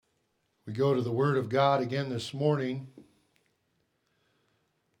We go to the Word of God again this morning,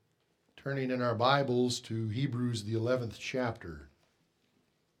 turning in our Bibles to Hebrews, the 11th chapter.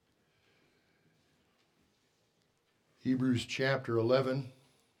 Hebrews chapter 11.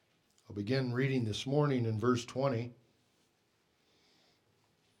 I'll begin reading this morning in verse 20.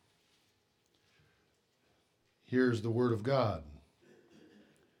 Here's the Word of God.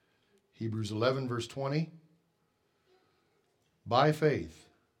 Hebrews 11, verse 20. By faith,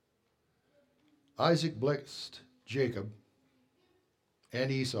 Isaac blessed Jacob and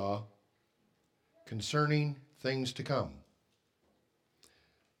Esau concerning things to come.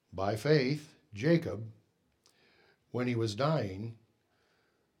 By faith, Jacob, when he was dying,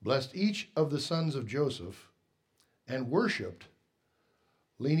 blessed each of the sons of Joseph and worshipped,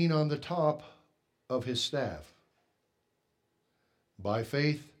 leaning on the top of his staff. By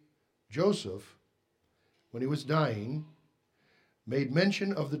faith, Joseph, when he was dying, made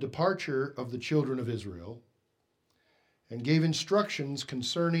mention of the departure of the children of Israel and gave instructions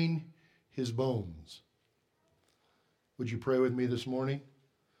concerning his bones. Would you pray with me this morning?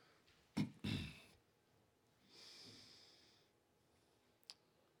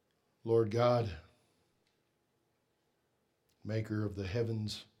 Lord God, maker of the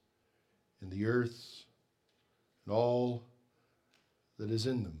heavens and the earth and all that is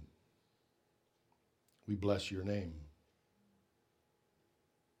in them, we bless your name.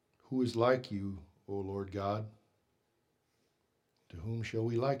 Who is like you, O Lord God? To whom shall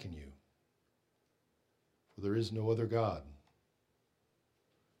we liken you? For there is no other God.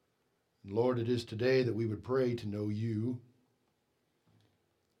 And Lord, it is today that we would pray to know you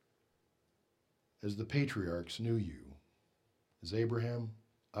as the patriarchs knew you, as Abraham,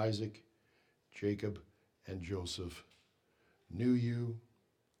 Isaac, Jacob, and Joseph knew you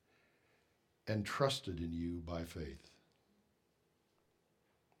and trusted in you by faith.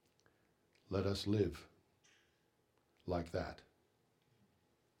 Let us live like that,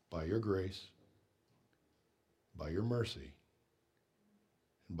 by your grace, by your mercy,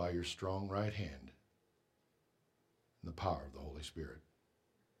 and by your strong right hand, and the power of the Holy Spirit.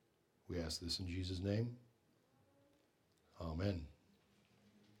 We ask this in Jesus' name. Amen.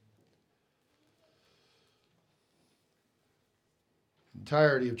 The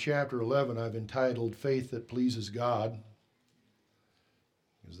entirety of chapter 11 I've entitled Faith That Pleases God,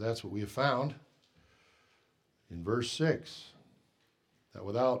 because that's what we have found in verse 6, that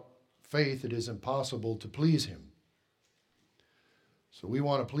without faith it is impossible to please him. So we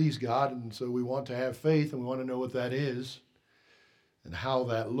want to please God, and so we want to have faith, and we want to know what that is and how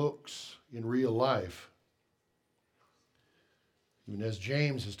that looks in real life. Even as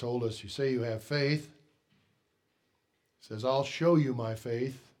James has told us, you say you have faith. He says, I'll show you my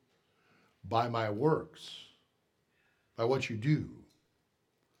faith by my works, by what you do.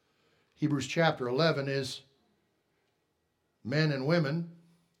 Hebrews chapter 11 is men and women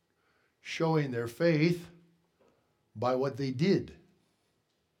showing their faith by what they did.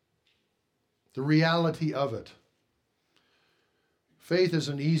 The reality of it. Faith is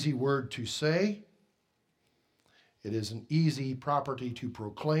an easy word to say. It is an easy property to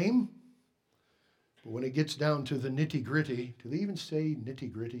proclaim. But when it gets down to the nitty-gritty, do they even say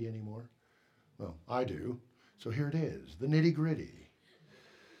nitty-gritty anymore? Well, I do. So here it is, the nitty-gritty.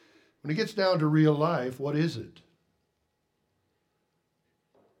 When it gets down to real life, what is it?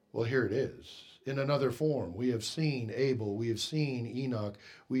 Well, here it is. In another form, we have seen Abel, we have seen Enoch,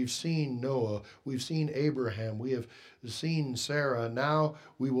 we've seen Noah, we've seen Abraham, we have seen Sarah. Now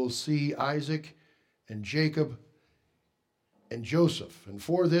we will see Isaac and Jacob and Joseph. And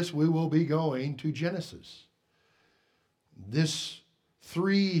for this, we will be going to Genesis. This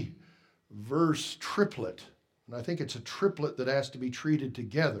 3-verse triplet, and I think it's a triplet that has to be treated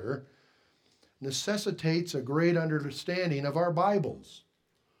together, necessitates a great understanding of our Bibles,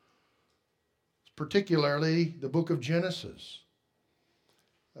 particularly the book of Genesis.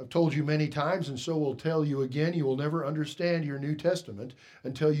 I've told you many times, and so will tell you again, you will never understand your New Testament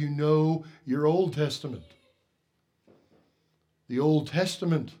until you know your Old Testament. The Old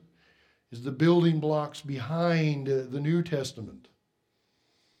Testament is the building blocks behind the New Testament.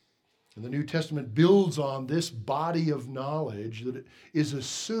 And the New Testament builds on this body of knowledge that is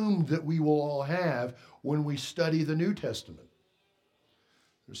assumed that we will all have when we study the New Testament.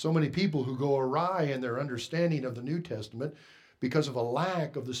 There's so many people who go awry in their understanding of the New Testament because of a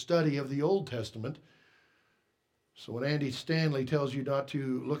lack of the study of the Old Testament. So when Andy Stanley tells you not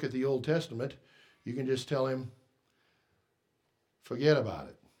to look at the Old Testament, you can just tell him, forget about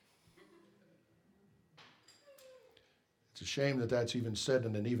it. It's a shame that that's even said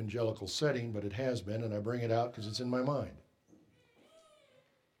in an evangelical setting, but it has been, and I bring it out because it's in my mind.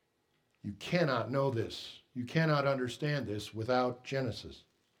 You cannot know this. You cannot understand this without Genesis.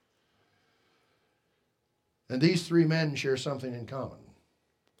 And these three men share something in common.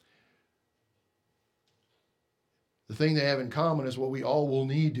 The thing they have in common is what we all will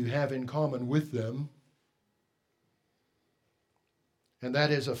need to have in common with them. And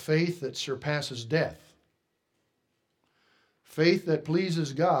that is a faith that surpasses death. Faith that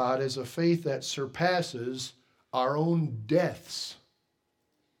pleases God is a faith that surpasses our own deaths.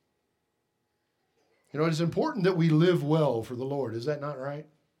 You know, it's important that we live well for the Lord. Is that not right?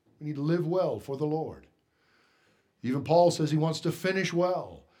 We need to live well for the Lord. Even Paul says he wants to finish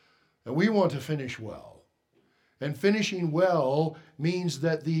well. And we want to finish well. And finishing well means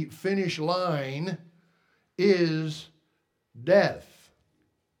that the finish line is death.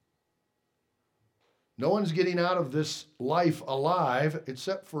 No one's getting out of this life alive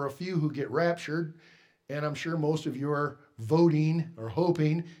except for a few who get raptured. And I'm sure most of you are voting or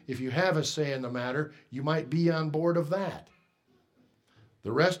hoping, if you have a say in the matter, you might be on board of that.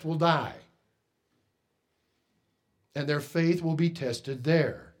 The rest will die. And their faith will be tested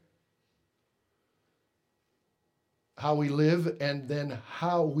there. How we live and then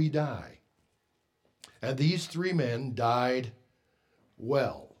how we die. And these three men died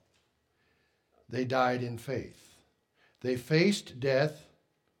well. They died in faith. They faced death,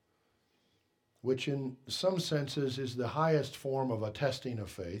 which in some senses is the highest form of a testing of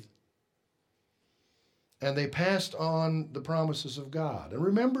faith. And they passed on the promises of God. And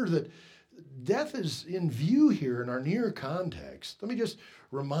remember that death is in view here in our near context. Let me just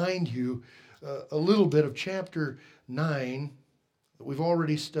remind you a little bit of chapter 9 that we've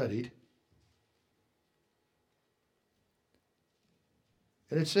already studied.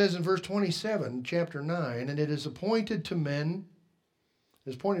 And it says in verse 27, chapter 9, and it is appointed for men,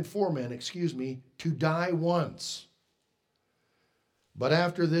 to die once. But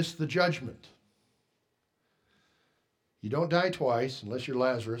after this, the judgment. You don't die twice, unless you're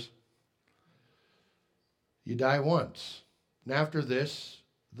Lazarus. You die once. And after this,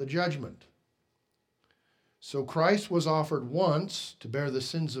 the judgment. So Christ was offered once to bear the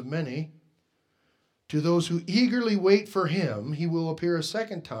sins of many. To those who eagerly wait for him, he will appear a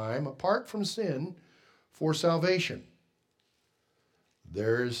second time, apart from sin, for salvation.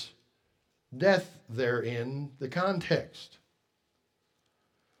 There's death there in the context.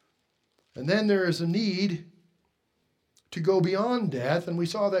 And then there is a need to go beyond death, and we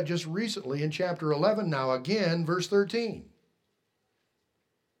saw that just recently in chapter 11, now again, verse 13.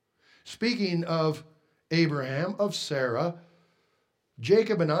 Speaking of Abraham, of Sarah,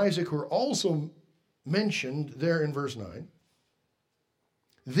 Jacob and Isaac, who are also mentioned there in verse 9,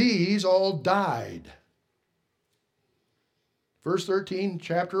 these all died. Verse 13,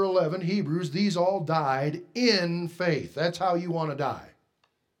 chapter 11, Hebrews, these all died in faith. That's how you want to die.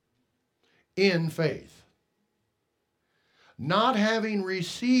 In faith. Not having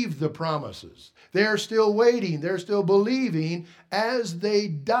received the promises. They're still waiting. They're still believing. As they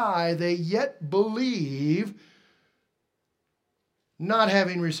die, they yet believe. Not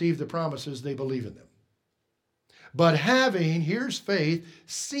having received the promises, they believe in them. But having, here's faith,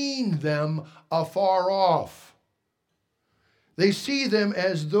 seen them afar off. They see them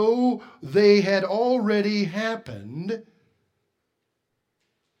as though they had already happened.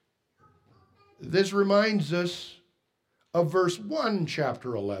 This reminds us of verse 1,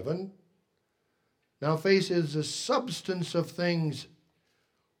 chapter 11. Now faith is the substance of things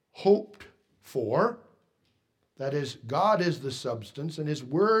hoped for. That is, God is the substance and his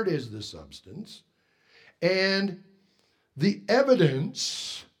word is the substance. And the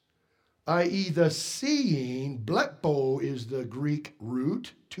evidence, i.e. the seeing, blepo is the Greek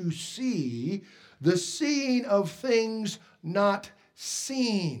root, to see, the seeing of things not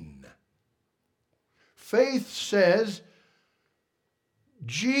seen. Faith says,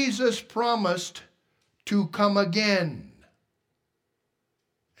 Jesus promised to come again.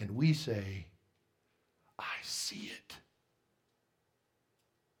 And we say, I see it.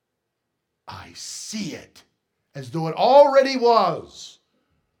 I see it. As though it already was.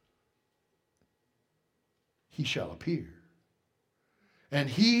 He shall appear. And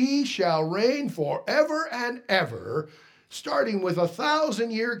he shall reign forever and ever, starting with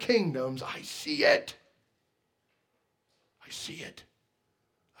 1,000-year kingdoms. I see it. I see it.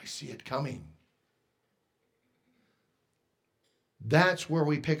 I see it coming. That's where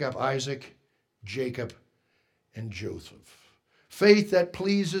we pick up Isaac, Jacob, and Joseph. Faith that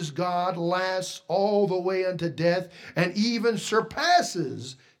pleases God lasts all the way unto death and even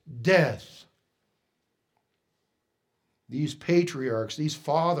surpasses death. These patriarchs, these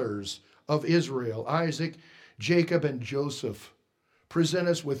fathers of Israel, Isaac, Jacob, and Joseph, present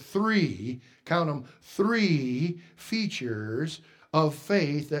us with three, count them, three features of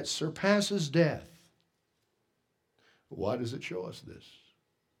faith that surpasses death. Why does it show us this?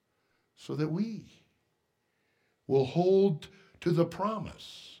 So that we will hold to the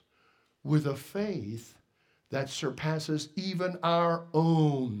promise with a faith that surpasses even our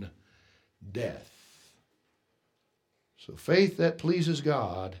own death. So faith that pleases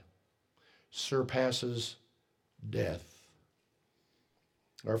God surpasses death.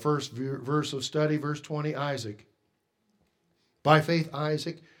 Our first verse of study, verse 20, Isaac. By faith,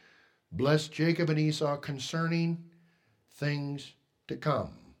 Isaac blessed Jacob and Esau concerning things to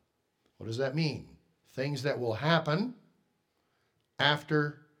come. What does that mean? Things that will happen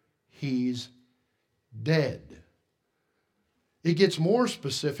after he's dead. It gets more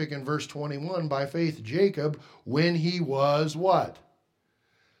specific in verse 21. By faith, Jacob, when he was what?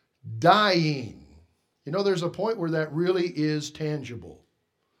 Dying. You know, there's a point where that really is tangible.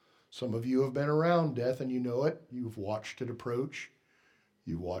 Some of you have been around death and you know it. You've watched it approach.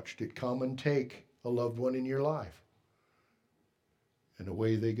 You've watched it come and take a loved one in your life. And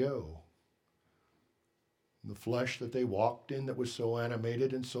away they go. The flesh that they walked in that was so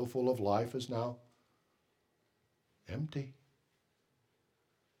animated and so full of life is now empty.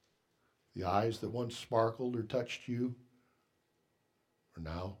 The eyes that once sparkled or touched you are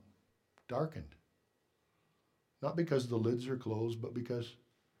now darkened. Not because the lids are closed, but because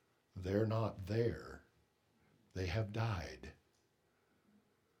they're not there. They have died.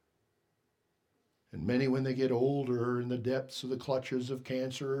 And many, when they get older, in the depths of the clutches of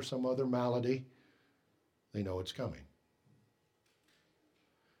cancer or some other malady, they know it's coming.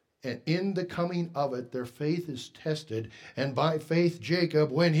 And in the coming of it, their faith is tested. And by faith, Jacob,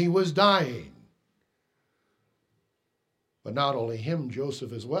 when he was dying. But not only him,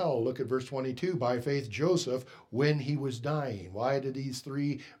 Joseph as well. Look at verse 22. By faith, Joseph, when he was dying. Why did these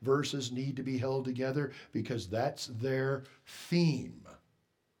three verses need to be held together? Because that's their theme.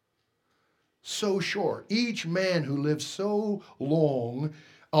 So short. Each man who lived so long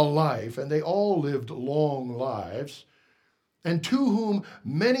a life, and they all lived long lives, and to whom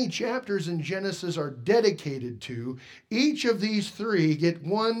many chapters in Genesis are dedicated to, each of these three get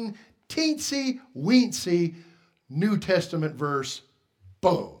one teensy-weensy New Testament verse,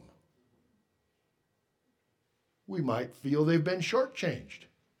 boom. We might feel they've been shortchanged,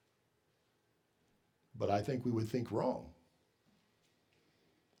 but I think we would think wrong.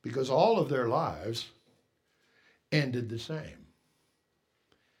 Because all of their lives ended the same.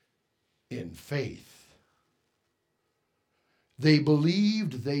 In faith. They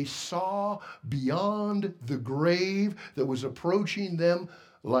believed, they saw beyond the grave that was approaching them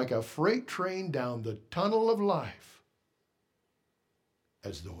like a freight train down the tunnel of life,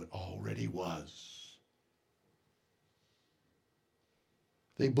 as though it already was.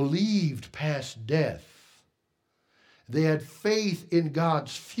 They believed past death. They had faith in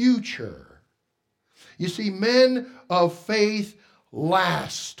God's future. You see, men of faith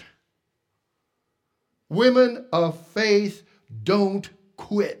last. Women of faith don't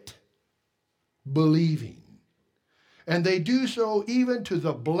quit believing. And they do so even to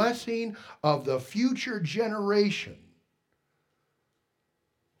the blessing of the future generation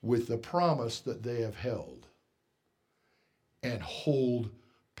with the promise that they have held and hold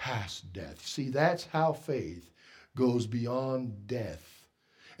past death. See, that's how faith goes beyond death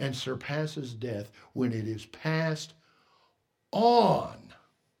and surpasses death when it is passed on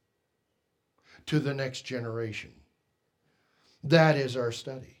to the next generation. That is our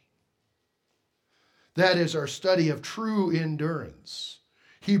study. That is our study of true endurance.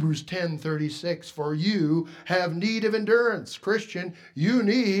 Hebrews 10:36, for you have need of endurance. Christian, you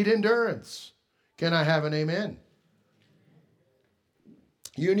need endurance. Can I have an amen?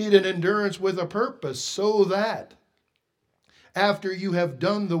 You need an endurance with a purpose so that after you have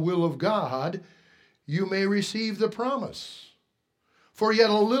done the will of God, you may receive the promise. For yet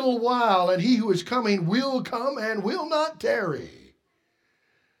a little while, and he who is coming will come and will not tarry.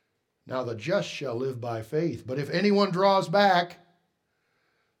 Now the just shall live by faith. But if anyone draws back,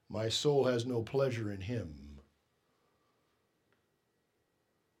 my soul has no pleasure in him.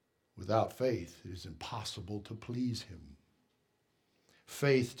 Without faith, it is impossible to please him.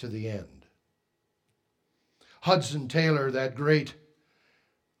 Faith to the end. Hudson Taylor, that great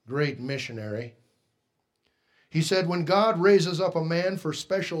missionary, he said, when God raises up a man for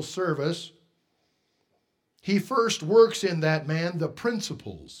special service, he first works in that man the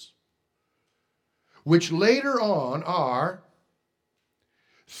principles, which later on are,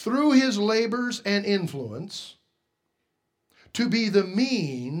 through his labors and influence, to be the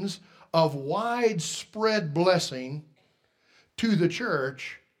means of widespread blessing to the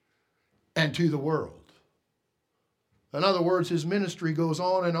church and to the world. In other words, his ministry goes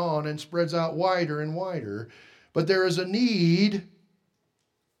on and spreads out wider and wider. But there is a need.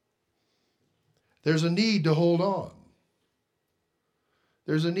 There's a need to hold on.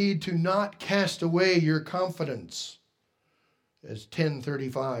 There's a need to not cast away your confidence, as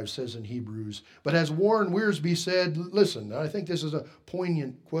 10:35 says in Hebrews. But as Warren Wiersbe said, listen, I think this is a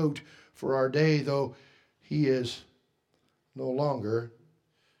poignant quote for our day, though he is no longer.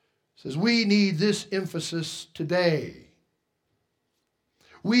 Says, we need this emphasis today.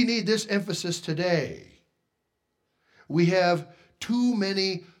 We need this emphasis today. We have too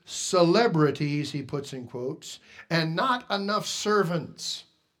many celebrities, he puts in quotes, and not enough servants.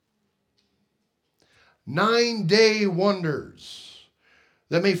 9-day wonders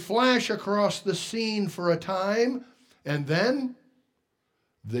that may flash across the scene for a time, and then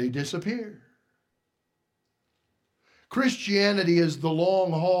they disappear. Christianity is the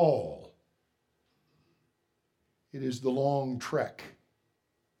long haul. It is the long trek.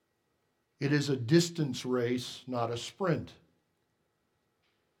 It is a distance race, not a sprint.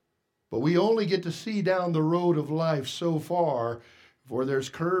 But we only get to see down the road of life so far, for there's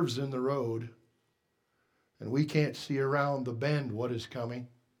curves in the road, and we can't see around the bend what is coming.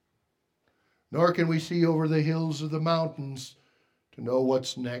 Nor can we see over the hills of the mountains to know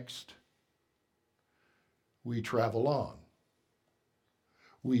what's next. We travel on.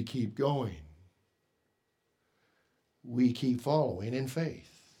 We keep going. We keep following in faith.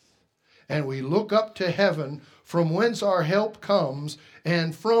 And we look up to heaven, from whence our help comes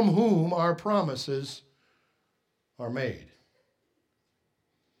and from whom our promises are made.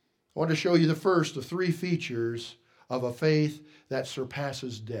 I want to show you the first of three features of a faith that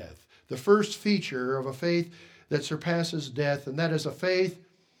surpasses death. The first feature of a faith that surpasses death, and that is a faith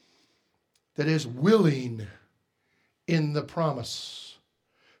that is willing in the promise.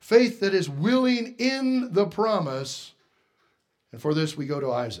 Faith that is willing in the promise. And for this we go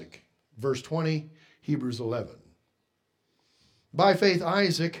to Isaac. Verse 20, Hebrews 11. By faith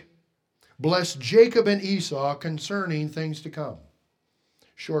Isaac blessed Jacob and Esau concerning things to come.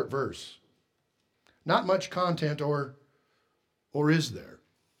 Short verse. Not much content, or is there?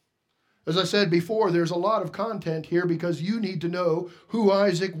 As I said before, there's a lot of content here because you need to know who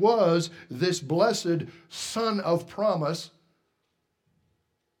Isaac was, this blessed son of promise,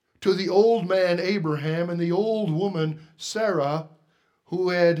 to the old man Abraham and the old woman Sarah, who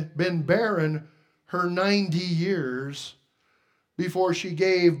had been barren her 90 years before she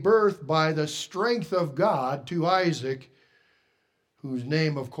gave birth by the strength of God to Isaac, whose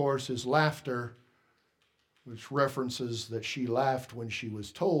name, of course, is Laughter, which references that she laughed when she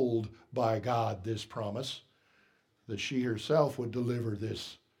was told by God this promise, that she herself would deliver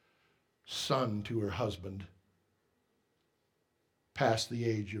this son to her husband past the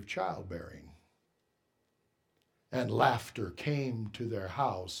age of childbearing. And laughter came to their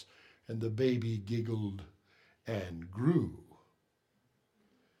house, and the baby giggled and grew.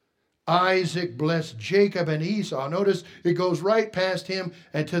 Isaac blessed Jacob and Esau. Notice it goes right past him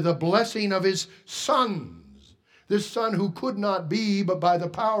and to the blessing of his sons. This son who could not be, but by the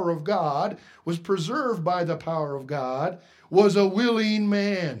power of God, was preserved by the power of God, was a willing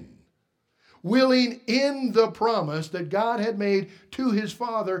man. Willing in the promise that God had made to his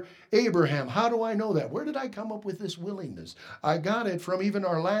father Abraham. How do I know that? Where did I come up with this willingness? I got it from even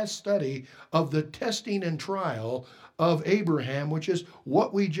our last study of the testing and trial of Abraham, which is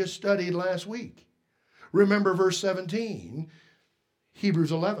what we just studied last week. Remember verse 17,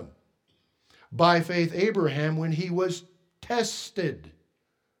 Hebrews 11. By faith Abraham, when he was tested,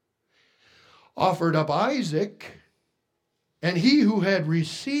 offered up Isaac. And he who had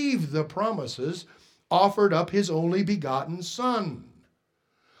received the promises offered up his only begotten son,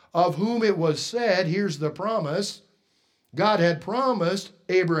 of whom it was said, here's the promise, God had promised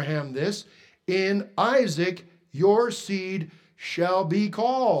Abraham this, in Isaac your seed shall be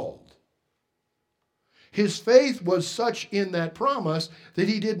called. His faith was such in that promise that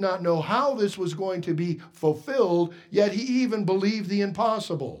he did not know how this was going to be fulfilled, yet he even believed the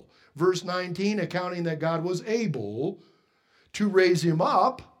impossible. Verse 19, accounting that God was able to raise him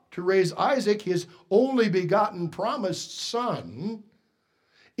up, to raise Isaac, his only begotten promised son,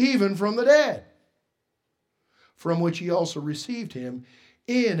 even from the dead, from which he also received him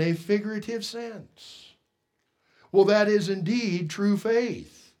in a figurative sense. Well, that is indeed true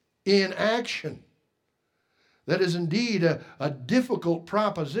faith in action. That is indeed a difficult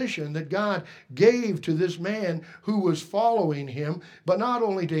proposition that God gave to this man who was following him. But not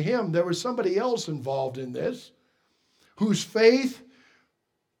only to him, there was somebody else involved in this, whose faith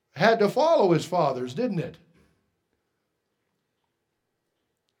had to follow his father's, didn't it?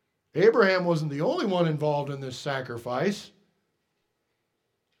 Abraham wasn't the only one involved in this sacrifice.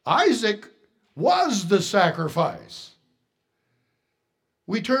 Isaac was the sacrifice.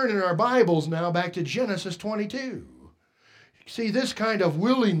 We turn in our Bibles now back to Genesis 22. See, this kind of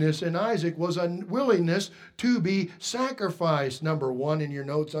willingness in Isaac was a willingness to be sacrificed. Number one in your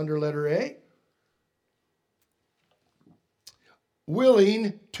notes under letter A.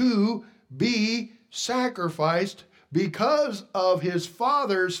 Willing to be sacrificed because of his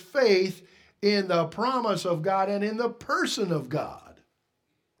father's faith in the promise of God and in the person of God.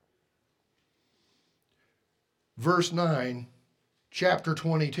 Verse 9, chapter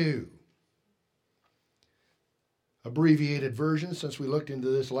 22. Abbreviated version, since we looked into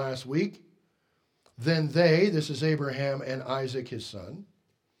this last week. Then they, this is Abraham and Isaac his son,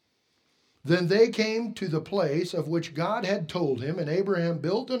 then they came to the place of which God had told him, and Abraham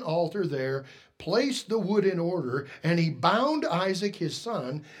built an altar there, placed the wood in order, and he bound Isaac his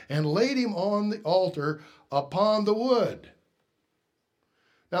son, and laid him on the altar upon the wood.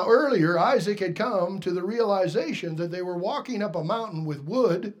 Now earlier, Isaac had come to the realization that they were walking up a mountain with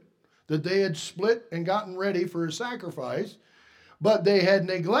wood that they had split and gotten ready for a sacrifice, but they had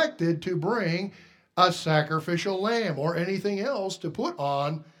neglected to bring a sacrificial lamb or anything else to put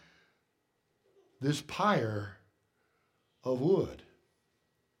on this pyre of wood.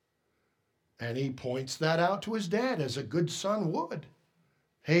 And he points that out to his dad as a good son would.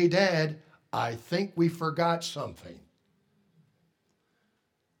 Hey, Dad, I think we forgot something.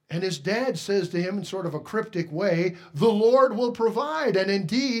 And his dad says to him in sort of a cryptic way, the Lord will provide. And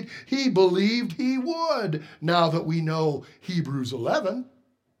indeed, he believed he would, now that we know Hebrews 11.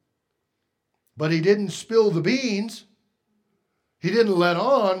 But he didn't spill the beans. He didn't let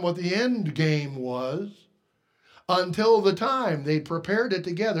on what the end game was until the time they prepared it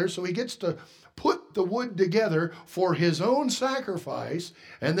together. So he gets to put the wood together for his own sacrifice.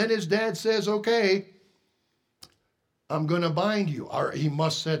 And then his dad says, okay, I'm going to bind you. Or he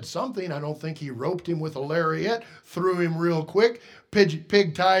must have said something. I don't think he roped him with a lariat, threw him real quick,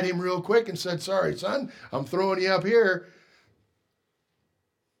 pig tied him real quick and said, sorry, son, I'm throwing you up here.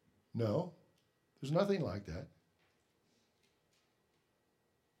 No, there's nothing like that.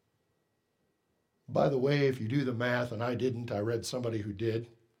 By the way, if you do the math, and I didn't, I read somebody who did.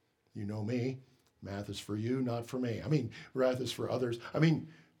 You know me. Math is for you, not for me. Math is for others.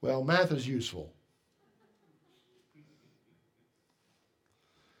 Math is useful.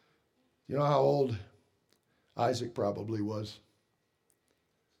 You know how old Isaac probably was?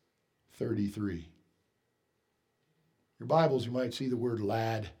 33. Your Bibles, you might see the word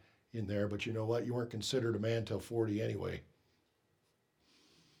lad in there, but you know what? You weren't considered a man till 40 anyway.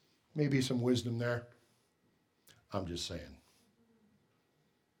 Maybe some wisdom there. I'm just saying.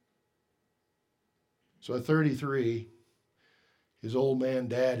 So at 33, his old man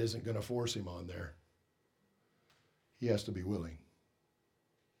dad isn't going to force him on there. He has to be willing.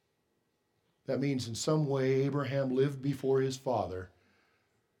 That means in some way Abraham lived before his father,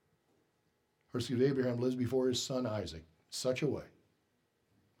 Abraham lives before his son Isaac, such a way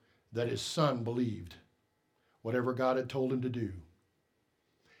that his son believed whatever God had told him to do,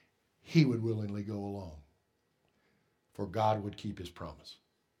 he would willingly go along, for God would keep his promise.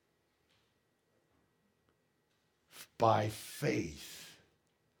 By faith,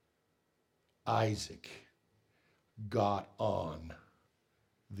 Isaac got on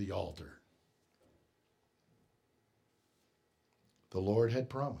the altar. The Lord had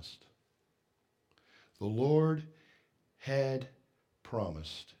promised. The Lord had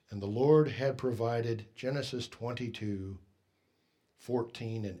promised. And the Lord had provided. Genesis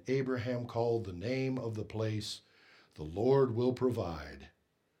 22:14. And Abraham called the name of the place, the Lord will provide.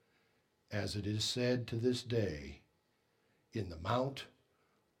 As it is said to this day, in the mount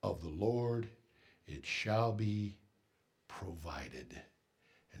of the Lord it shall be provided.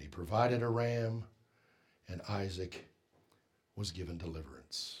 And he provided a ram, and Isaac was given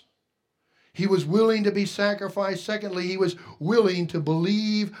deliverance. He was willing to be sacrificed. Secondly, he was willing to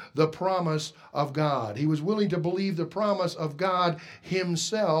believe the promise of God. He was willing to believe the promise of God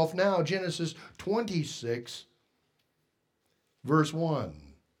himself. Now, Genesis 26, verse 1.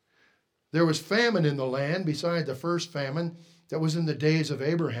 There was famine in the land beside the first famine that was in the days of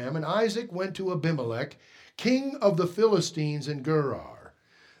Abraham, and Isaac went to Abimelech, king of the Philistines in Gerar.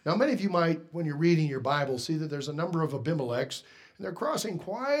 Now, many of you might, when you're reading your Bible, see that there's a number of Abimelechs, and they're crossing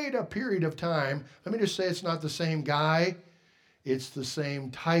quite a period of time. Let me just say it's not the same guy. It's the same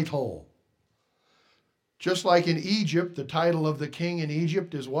title. Just like in Egypt, the title of the king in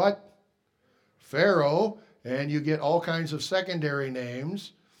Egypt is what? Pharaoh, and you get all kinds of secondary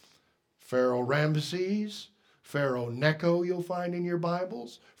names. Pharaoh Ramesses, Pharaoh Necho you'll find in your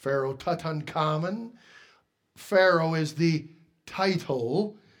Bibles. Pharaoh Tutankhamun. Pharaoh is the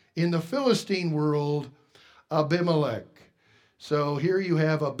title. In the Philistine world, Abimelech. So here you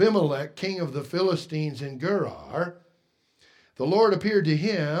have Abimelech, king of the Philistines in Gerar. The Lord appeared to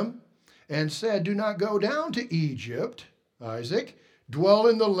him and said, do not go down to Egypt, Isaac. Dwell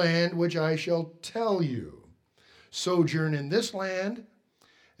in the land which I shall tell you. Sojourn in this land,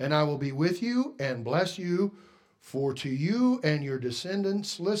 and I will be with you and bless you. For to you and your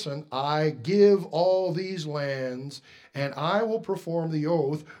descendants, listen, I give all these lands, and I will perform the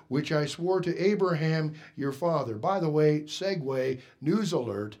oath which I swore to Abraham your father. By the way, segue, news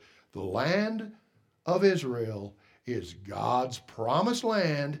alert, the land of Israel is God's promised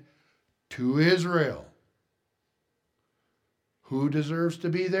land to Israel. Who deserves to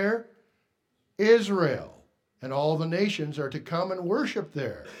be there? Israel. And all the nations are to come and worship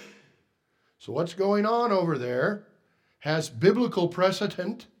there. So what's going on over there has biblical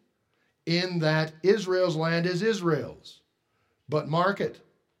precedent in that Israel's land is Israel's. But mark it.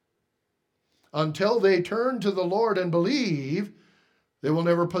 Until they turn to the Lord and believe, they will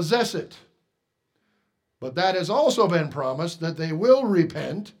never possess it. But that has also been promised that they will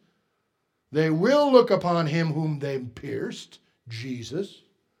repent. They will look upon him whom they pierced, Jesus,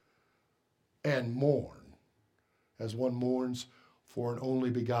 and mourn. As one mourns for an only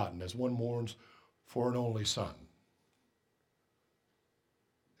begotten, as one mourns for an only son.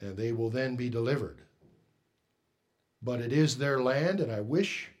 And they will then be delivered. But it is their land, and I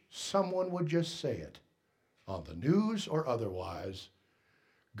wish someone would just say it, on the news or otherwise.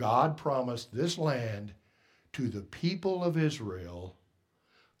 God promised this land to the people of Israel.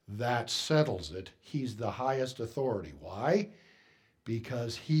 That settles it. He's the highest authority. Why?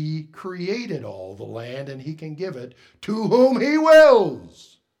 Because he created all the land and he can give it to whom he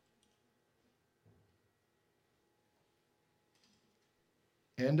wills.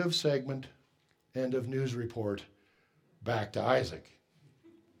 End of segment, end of news report. Back to Isaac.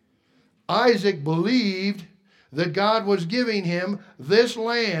 Isaac believed that God was giving him this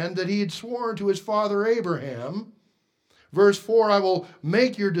land that he had sworn to his father Abraham. Verse 4, I will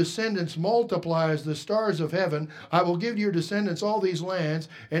make your descendants multiply as the stars of heaven. I will give your descendants all these lands,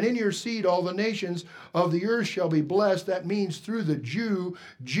 and in your seed all the nations of the earth shall be blessed. That means through the Jew,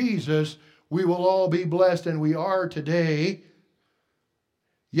 Jesus, we will all be blessed, and we are today.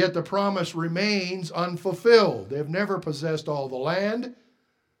 Yet the promise remains unfulfilled. They've never possessed all the land,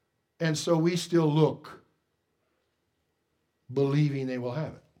 and so we still look, believing they will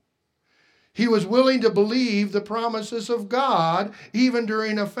have it. He was willing to believe the promises of God. Even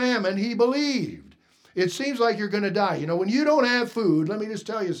during a famine, he believed. It seems like you're going to die. You know, when you don't have food, let me just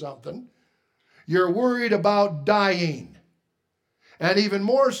tell you something. You're worried about dying. And even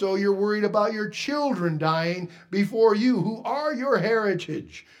more so, you're worried about your children dying before you, who are your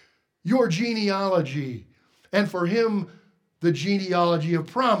heritage, your genealogy. And for him, the genealogy of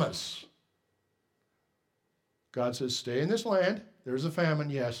promise. God says, stay in this land. There's a famine,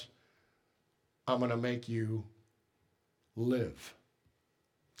 yes. I'm going to make you live.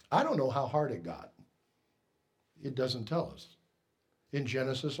 I don't know how hard it got. It doesn't tell us in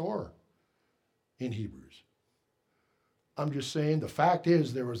Genesis or in Hebrews. I'm just saying the fact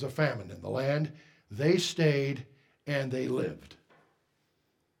is there was a famine in the land. They stayed and they lived.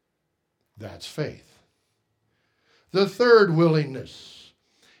 That's faith. The third willingness.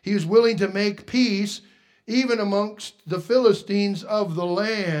 He was willing to make peace even amongst the Philistines of the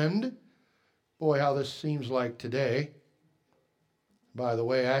land. Boy, how this seems like today. By the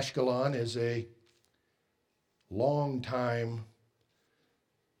way, Ashkelon is a long-time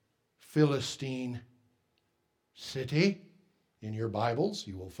Philistine city. In your Bibles,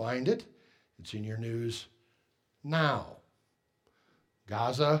 you will find it. It's in your news now.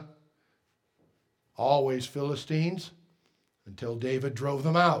 Gaza, always Philistines, until David drove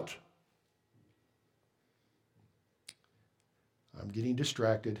them out. I'm getting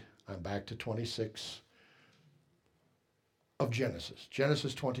distracted. I'm back to 26 of Genesis.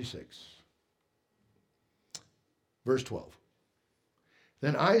 Genesis 26. Verse 12.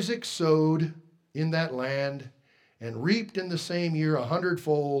 Then Isaac sowed in that land and reaped in the same year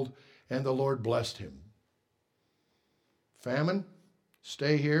 100-fold, and the Lord blessed him. Famine,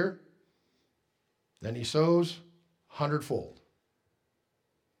 stay here. Then he sows 100-fold.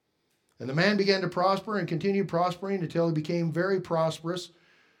 And the man began to prosper and continued prospering until he became very prosperous.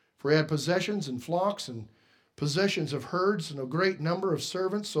 For he had possessions and flocks and possessions of herds and a great number of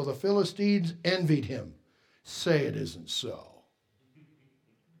servants. So the Philistines envied him. Say it isn't so.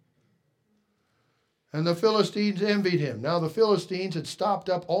 And the Philistines envied him. Now the Philistines had stopped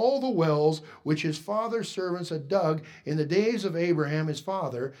up all the wells which his father's servants had dug in the days of Abraham his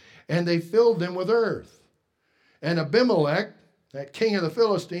father, and they filled them with earth. And Abimelech, that king of the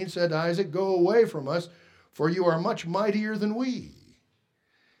Philistines, said to Isaac, "Go away from us, for you are much mightier than we."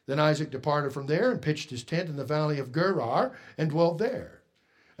 Then Isaac departed from there and pitched his tent in the valley of Gerar and dwelt there.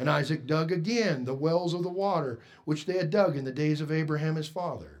 And Isaac dug again the wells of the water which they had dug in the days of Abraham his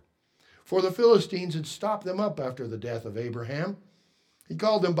father. For the Philistines had stopped them up after the death of Abraham. He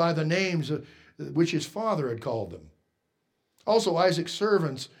called them by the names which his father had called them. Also Isaac's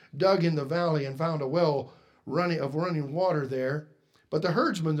servants dug in the valley and found a well of running water there. But the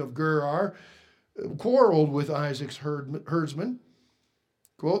herdsmen of Gerar quarreled with Isaac's herdsmen.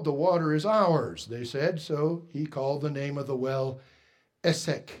 Quote, "The water is ours," they said. So he called the name of the well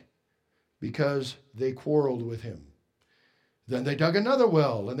Esek, because they quarreled with him. Then they dug another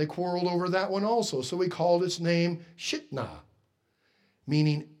well, and they quarreled over that one also. So he called its name Shitnah,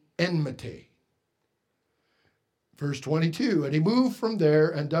 meaning enmity. Verse 22, and he moved from there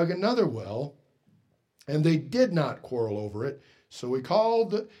and dug another well, and they did not quarrel over it. So he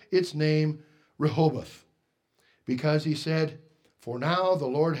called its name Rehoboth, because he said, "For now the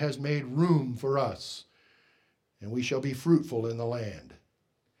Lord has made room for us, and we shall be fruitful in the land."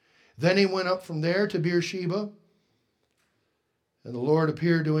 Then he went up from there to Beersheba, and the Lord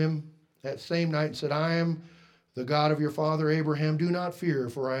appeared to him that same night and said, "I am the God of your father Abraham. Do not fear,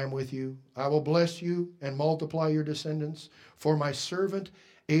 for I am with you. I will bless you and multiply your descendants for my servant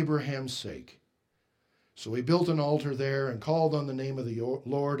Abraham's sake." So he built an altar there and called on the name of the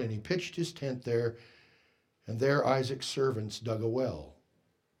Lord, and he pitched his tent there, and there Isaac's servants dug a well.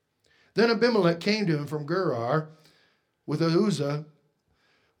 Then Abimelech came to him from Gerar with Uzzah,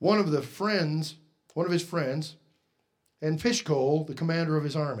 one of his friends, and Fishkol, the commander of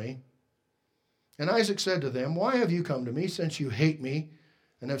his army. And Isaac said to them, "Why have you come to me, since you hate me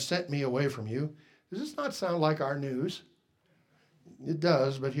and have sent me away from you?" Does this not sound like our news? It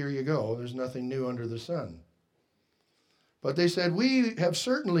does, but here you go. There's nothing new under the sun. But they said, "We have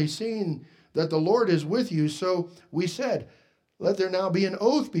certainly seen that the Lord is with you, so we said, let there now be an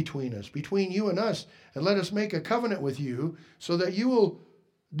oath between us, between you and us, and let us make a covenant with you, so that you will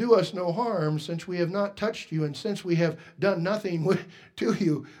do us no harm, since we have not touched you, and since we have done nothing to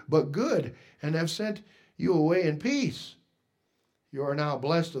you but good, and have sent you away in peace. You are now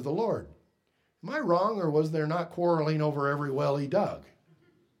blessed of the Lord." Am I wrong, or was there not quarreling over every well he dug?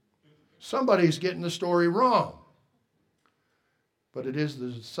 Somebody's getting the story wrong. But it is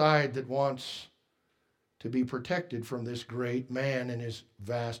the side that wants to be protected from this great man and his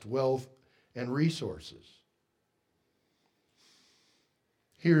vast wealth and resources.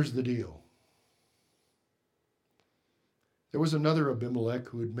 Here's the deal. There was another Abimelech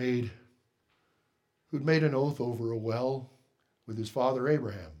who'd made an oath over a well with his father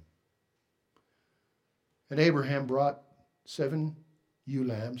Abraham. And Abraham brought 7 ewe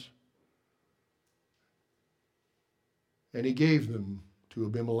lambs, and he gave them to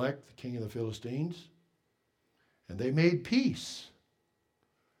Abimelech, the king of the Philistines, and they made peace.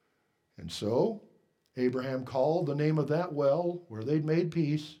 And so Abraham called the name of that well where they'd made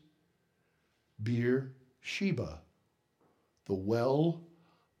peace Beersheba, the well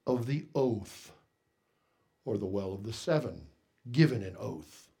of the oath, or the well of the 7, given an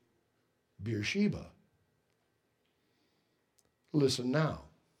oath. Beersheba. Listen now.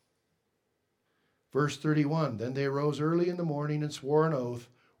 Verse 31, then they arose early in the morning and swore an oath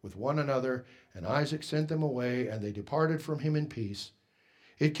with one another, and Isaac sent them away, and they departed from him in peace.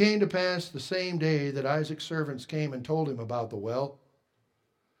 It came to pass the same day that Isaac's servants came and told him about the well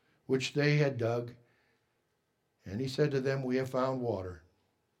which they had dug. And he said to them, "We have found water."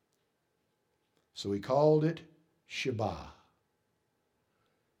 So he called it Sheba.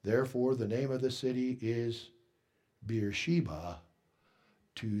 Therefore the name of the city is Beersheba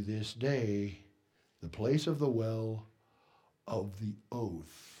to this day, the place of the well of the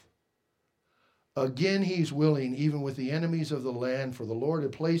oath. Again, he's willing, even with the enemies of the land, for the Lord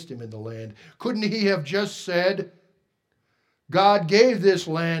had placed him in the land. Couldn't he have just said, "God gave this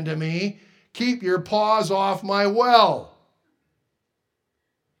land to me. Keep your paws off my well.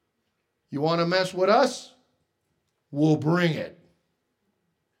 You want to mess with us? We'll bring it."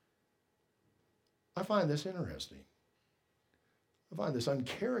 I find this interesting. I find this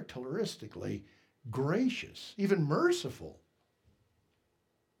uncharacteristically gracious, even merciful.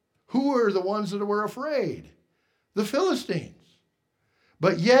 Who were the ones that were afraid? The Philistines.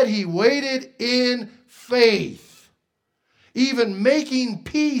 But yet he waited in faith, even making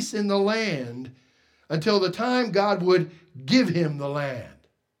peace in the land until the time God would give him the land.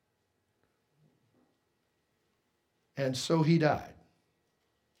 And so he died.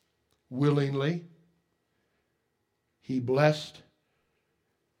 Willingly, he blessed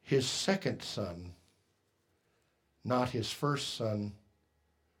his second son, not his first son,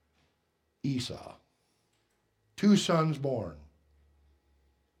 Esau. 2 sons born.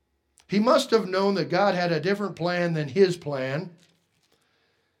 He must have known that God had a different plan than his plan. I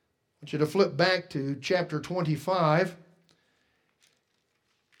want you to flip back to chapter 25.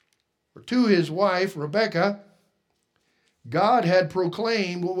 For to his wife, Rebekah, God had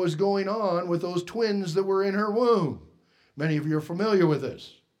proclaimed what was going on with those twins that were in her womb. Many of you are familiar with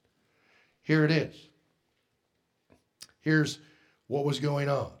this. Here it is. Here's what was going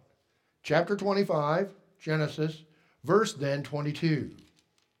on. Chapter 25, Genesis, verse then 22.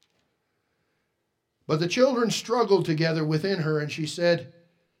 But the children struggled together within her, and she said,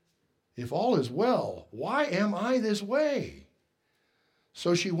 if all is well, why am I this way?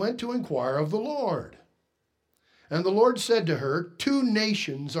 So she went to inquire of the Lord. And the Lord said to her, 2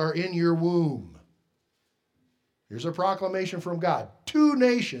 nations are in your womb. Here's a proclamation from God. 2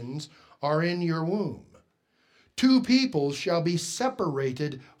 nations are in your womb. 2 peoples shall be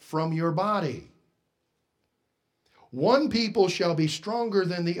separated from your body. 1 people shall be stronger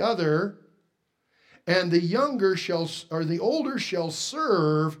than the other, and the older shall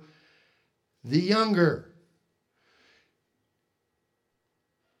serve the younger.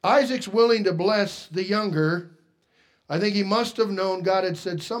 Isaac's willing to bless the younger. I think he must have known God had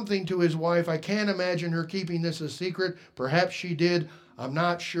said something to his wife. I can't imagine her keeping this a secret. Perhaps she did. I'm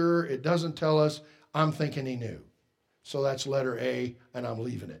not sure. It doesn't tell us. I'm thinking he knew. So that's letter A, and I'm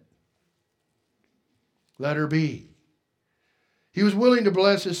leaving it. Letter B. He was willing to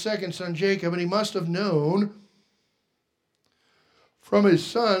bless his second son Jacob, and he must have known from his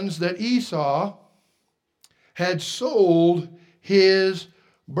sons that Esau had sold his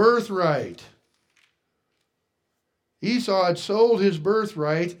birthright. Esau had sold his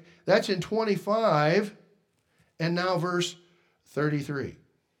birthright. That's in 25, and now verse 33.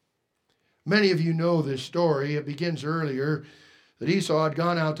 Many of you know this story. It begins earlier that Esau had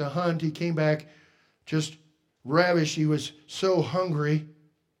gone out to hunt. He came back just ravished. He was so hungry.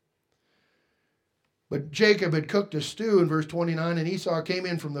 But Jacob had cooked a stew in verse 29, and Esau came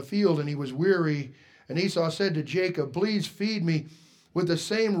in from the field, and he was weary. And Esau said to Jacob, please feed me with the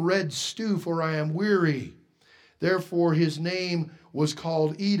same red stew, for I am weary. Therefore his name was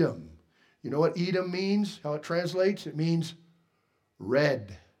called Edom. You know what Edom means? How it translates? It means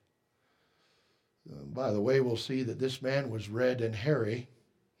red. By the way, we'll see that this man was red and hairy.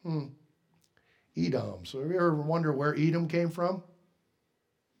 Edom. So have you ever wonder where Edom came from?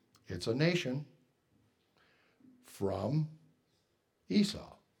 It's a nation from Esau.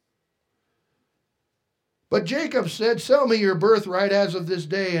 But Jacob said, sell me your birthright as of this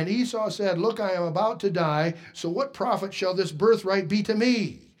day. And Esau said, look, I am about to die, so what profit shall this birthright be to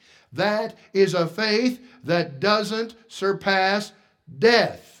me? That is a faith that doesn't surpass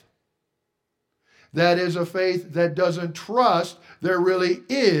death. That is a faith that doesn't trust there really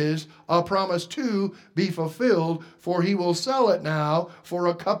is a promise to be fulfilled, for he will sell it now for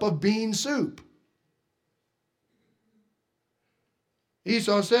a cup of bean soup.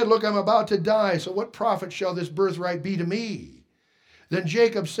 Esau said, look, I'm about to die, so what profit shall this birthright be to me? Then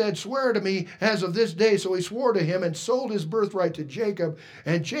Jacob said, swear to me as of this day. So he swore to him and sold his birthright to Jacob.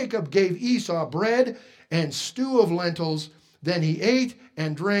 And Jacob gave Esau bread and stew of lentils. Then he ate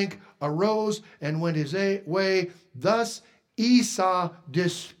and drank, arose and went his way. Thus Esau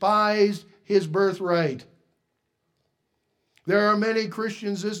despised his birthright. There are many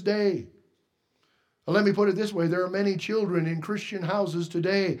Christians this day. Let me put it this way. There are many children in Christian houses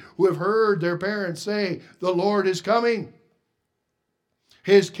today who have heard their parents say, the Lord is coming.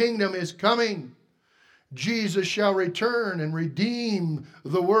 His kingdom is coming. Jesus shall return and redeem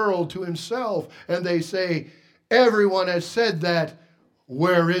the world to himself. And they say, everyone has said that.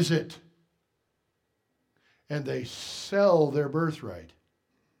 Where is it? And they sell their birthright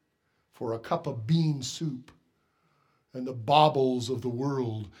for a cup of bean soup and the baubles of the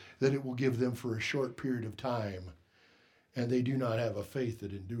world that it will give them for a short period of time. And they do not have a faith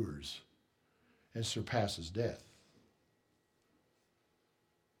that endures and surpasses death.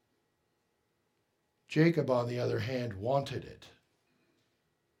 Jacob, on the other hand, wanted it.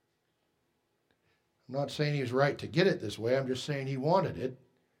 I'm not saying he was right to get it this way. I'm just saying he wanted it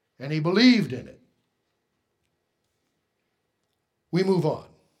and he believed in it. We move on.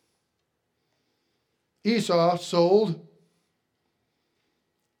 Esau sold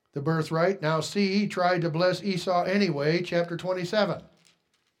the birthright. Now see, he tried to bless Esau anyway. Chapter 27.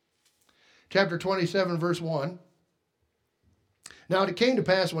 Chapter 27, verse 1. Now it came to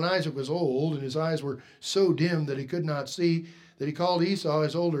pass when Isaac was old, and his eyes were so dim that he could not see, that he called Esau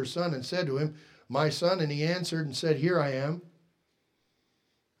his older son, and said to him, My son. And he answered and said, Here I am.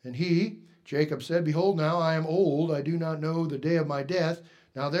 And he, Jacob, said, Behold, now I am old, I do not know the day of my death.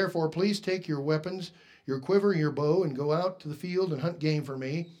 Now therefore please take your weapons, your quiver and your bow, and go out to the field and hunt game for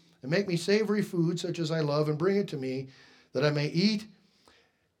me, and make me savory food such as I love, and bring it to me, that I may eat,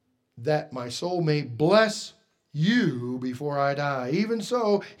 that my soul may bless you before I die. Even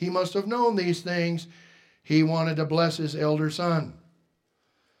so, he must have known these things. He wanted to bless his elder son.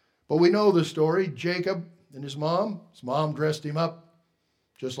 But we know the story. Jacob and his mom dressed him up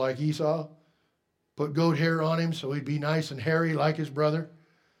just like Esau, put goat hair on him so he'd be nice and hairy like his brother,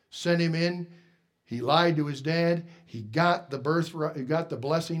 sent him in. He lied to his dad. He got the birthright, he got the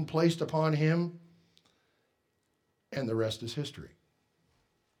blessing placed upon him, and the rest is history.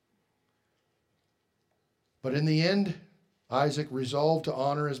 But in the end, Isaac resolved to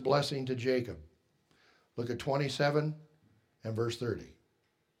honor his blessing to Jacob. Look at 27 and verse 30.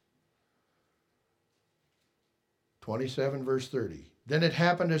 27 verse 30. Then it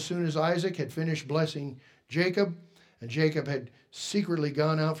happened as soon as Isaac had finished blessing Jacob, and Jacob had secretly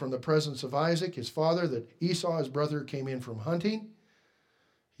gone out from the presence of Isaac, his father, that Esau, his brother, came in from hunting.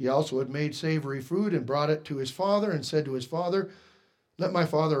 He also had made savory food and brought it to his father, and said to his father, Let my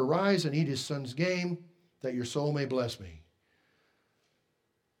father arise and eat his son's game, that your soul may bless me.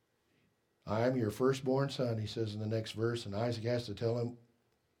 I am your firstborn son, he says in the next verse, and Isaac has to tell him,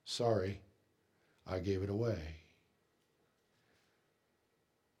 Sorry, I gave it away.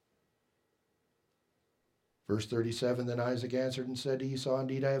 Verse 37, Then Isaac answered and said to Esau,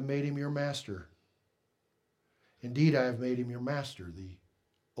 Indeed, I have made him your master. Indeed, I have made him your master. The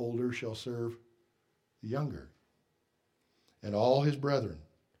older shall serve the younger. And all his brethren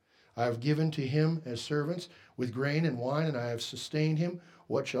I have given to him as servants with grain and wine, and I have sustained him.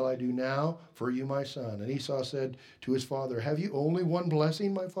 What shall I do now for you, my son? And Esau said to his father, Have you only one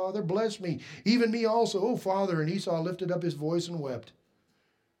blessing, my father? Bless me, even me also, O father. And Esau lifted up his voice and wept,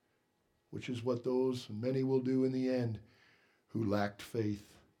 which is what those many will do in the end who lacked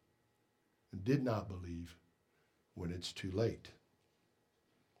faith and did not believe when it's too late.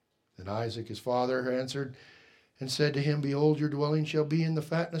 Then Isaac, his father, answered and said to him, Behold, your dwelling shall be in the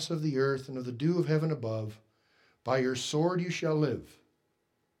fatness of the earth and of the dew of heaven above. By your sword you shall live,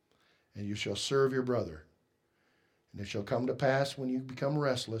 and you shall serve your brother. And it shall come to pass when you become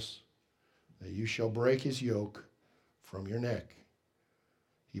restless, that you shall break his yoke from your neck.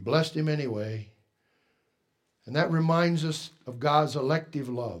 He blessed him anyway. And that reminds us of God's elective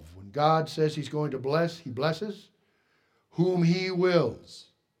love. When God says he's going to bless, he blesses whom he wills.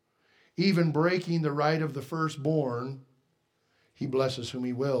 Even breaking the right of the firstborn, he blesses whom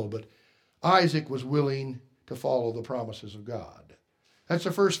he will. But Isaac was willing to follow the promises of God. That's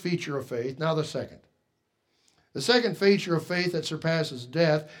the first feature of faith. Now the second. The second feature of faith that surpasses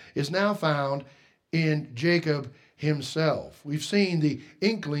death is now found in Jacob himself. We've seen the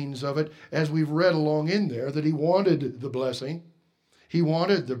inklings of it as we've read along in there, that he wanted the blessing. He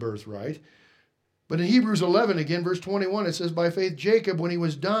wanted the birthright. But in Hebrews 11, again, verse 21, it says, By faith Jacob, when he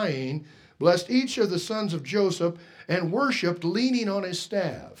was dying, blessed each of the sons of Joseph and worshipped, leaning on his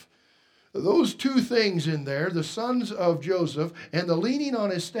staff. Those two things in there, the sons of Joseph and the leaning on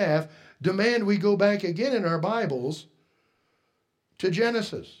his staff, demand we go back again in our Bibles to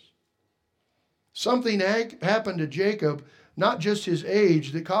Genesis. Something happened to Jacob, not just his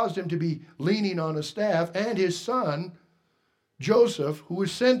age, that caused him to be leaning on a staff, and his son, Joseph, who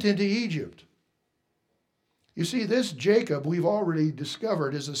was sent into Egypt. You see, this Jacob, we've already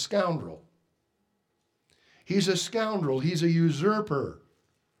discovered, is a scoundrel. He's a scoundrel. He's a usurper.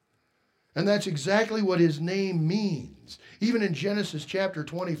 And that's exactly what his name means. Even in Genesis chapter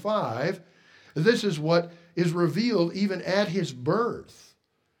 25, this is what is revealed even at his birth.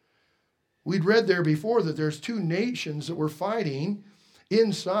 We'd read there before that there's two nations that were fighting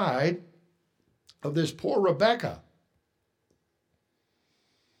inside of this poor Rebekah.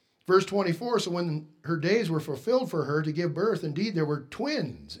 Verse 24, so when her days were fulfilled for her to give birth, indeed there were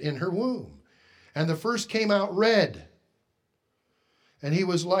twins in her womb. And the first came out red, and he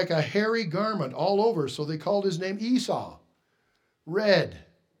was like a hairy garment all over, so they called his name Esau, red,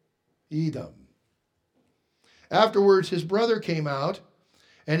 Edom. Afterwards his brother came out,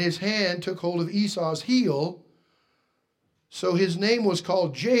 and his hand took hold of Esau's heel, so his name was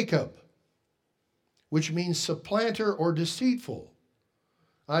called Jacob, which means supplanter or deceitful.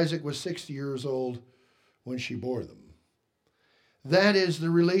 Isaac was 60 years old when she bore them. That is the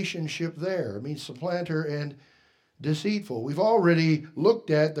relationship there. It means supplanter and deceitful. We've already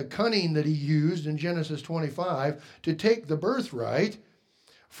looked at the cunning that he used in Genesis 25 to take the birthright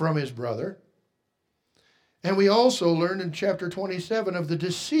from his brother. And we also learned in chapter 27 of the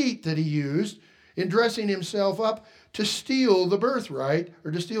deceit that he used in dressing himself up to steal the birthright,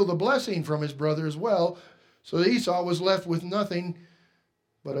 or to steal the blessing from his brother as well, so that Esau was left with nothing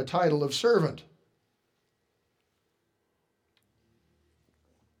but a title of servant.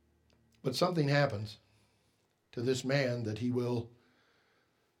 But something happens to this man that he will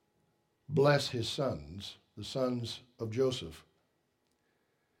bless his sons, the sons of Joseph.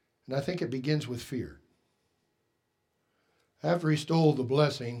 And I think it begins with fear. After he stole the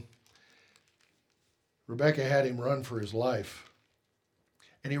blessing, Rebekah had him run for his life.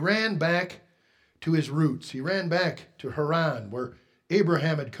 And he ran back to his roots. He ran back to Haran, where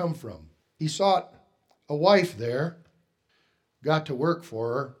Abraham had come from. He sought a wife there, got to work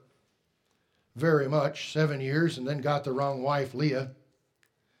for her very much, 7 years, and then got the wrong wife, Leah,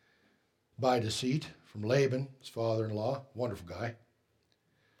 by deceit from Laban, his father-in-law, wonderful guy.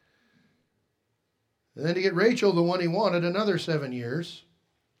 And then to get Rachel, the one he wanted, another 7 years.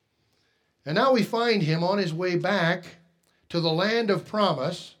 And now we find him on his way back to the land of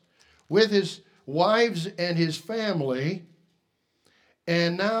promise with his wives and his family.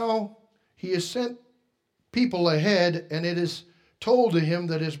 And now he has sent people ahead, and it is told to him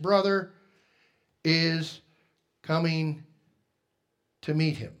that his brother is coming to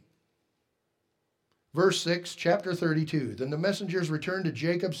meet him. Verse 6, chapter 32. Then the messengers returned to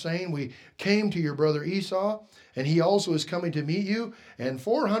Jacob, saying, we came to your brother Esau, and he also is coming to meet you, and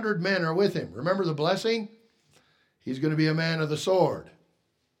 400 men are with him. Remember the blessing? He's going to be a man of the sword.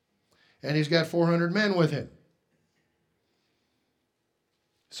 And he's got 400 men with him.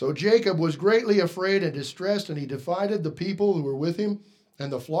 So Jacob was greatly afraid and distressed, and he divided the people who were with him,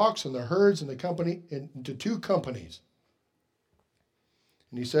 and the flocks and the herds and the company into 2 companies.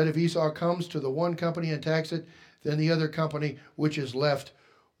 And he said, if Esau comes to the one company and attacks it, then the other company which is left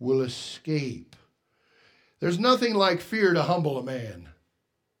will escape. There's nothing like fear to humble a man.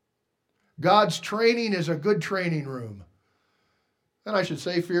 God's training is a good training room. And I should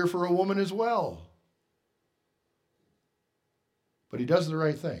say fear for a woman as well. But he does the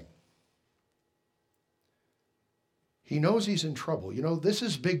right thing. He knows he's in trouble. You know, this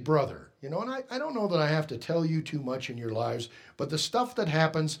is Big Brother. You know, and I don't know that I have to tell you too much in your lives, but the stuff that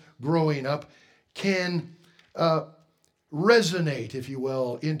happens growing up can resonate, if you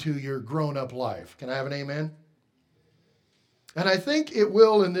will, into your grown-up life. Can I have an amen? And I think it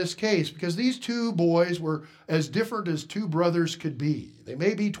will in this case, because these 2 boys were as different as 2 brothers could be. They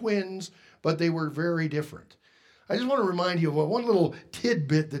may be twins, but they were very different. I just want to remind you of one little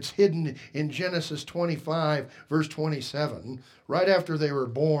tidbit that's hidden in Genesis 25, verse 27. Right after they were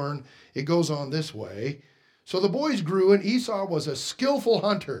born, it goes on this way. So the boys grew, and Esau was a skillful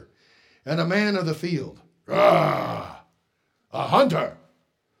hunter and a man of the field. Ah, a hunter.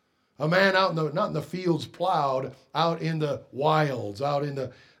 A man out not in the fields plowed, out in the wilds, out in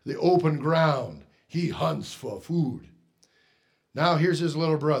the open ground. He hunts for food. Now here's his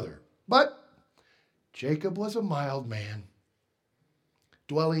little brother. But Jacob was a mild man,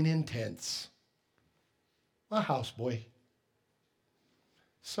 dwelling in tents. A houseboy.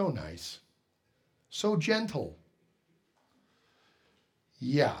 So nice. So gentle.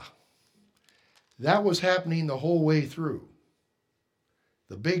 Yeah. That was happening the whole way through.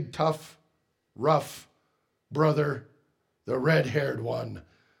 The big, tough, rough brother, the red-haired one,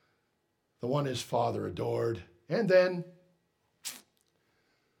 the one his father adored. And then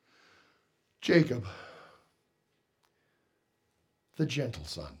Jacob, the gentle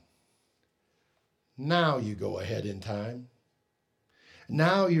son. Now you go ahead in time.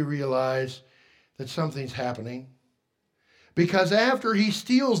 Now you realize that something's happening. Because after he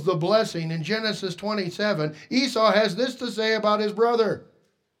steals the blessing in Genesis 27, Esau has this to say about his brother.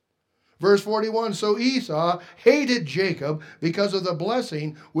 Verse 41, so Esau hated Jacob because of the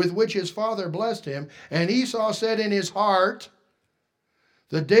blessing with which his father blessed him. And Esau said in his heart,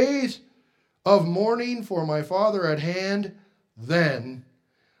 the days of mourning for my father at hand, then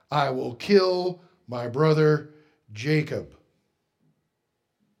I will kill my brother Jacob.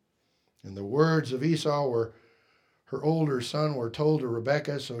 And the words of Esau were, her older son were told to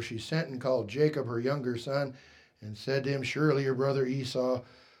Rebekah, so she sent and called Jacob, her younger son, and said to him, surely your brother Esau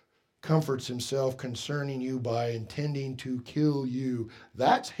comforts himself concerning you by intending to kill you.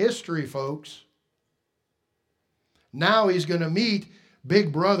 That's history, folks. Now he's going to meet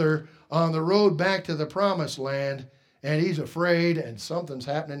Big Brother on the road back to the promised land, and he's afraid, and something's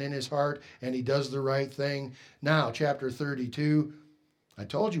happening in his heart, and he does the right thing. Now, chapter 32, I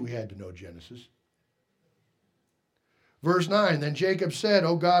told you we had to know Genesis. Verse 9, then Jacob said,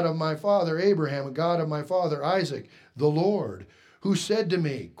 O God of my father Abraham, and God of my father Isaac, the Lord, who said to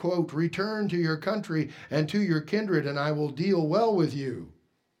me, quote, return to your country and to your kindred, and I will deal well with you.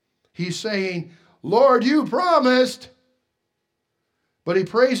 He's saying, Lord, you promised. But he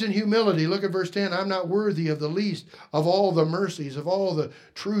prays in humility. Look at verse 10. I'm not worthy of the least of all the mercies, of all the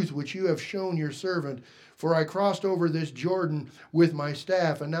truth which you have shown your servant. For I crossed over this Jordan with my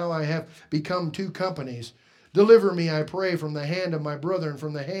staff, and now I have become two companies. Deliver me, I pray, from the hand of my brother and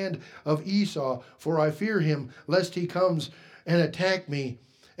from the hand of Esau, for I fear him, lest he comes and attack me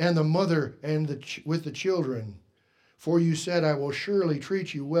and the mother and with the children. For you said, I will surely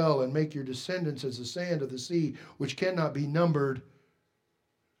treat you well and make your descendants as the sand of the sea, which cannot be numbered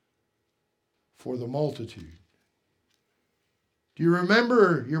for the multitude. Do you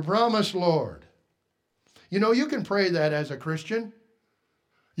remember your promise, Lord? You know, you can pray that as a Christian.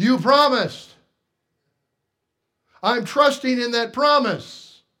 You promised. I'm trusting in that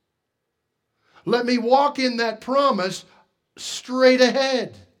promise. Let me walk in that promise straight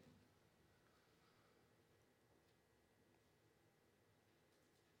ahead.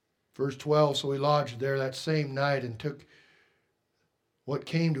 Verse 12, so he lodged there that same night and took what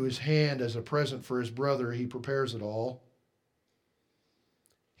came to his hand as a present for his brother. He prepares it all.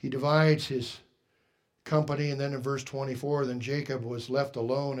 He divides his company, and then in verse 24, then Jacob was left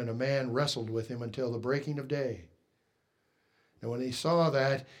alone, and a man wrestled with him until the breaking of day. And when he saw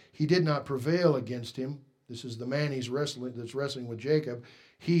that, he did not prevail against him. This is the man that's wrestling with Jacob.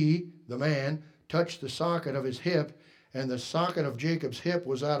 He, the man, touched the socket of his hip, and the socket of Jacob's hip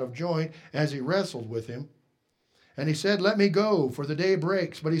was out of joint as he wrestled with him. And he said, let me go, for the day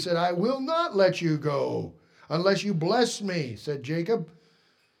breaks. But he said, I will not let you go unless you bless me, said Jacob.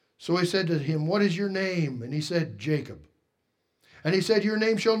 So he said to him, what is your name? And he said, Jacob. And he said, your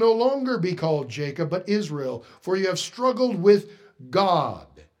name shall no longer be called Jacob, but Israel, for you have struggled with God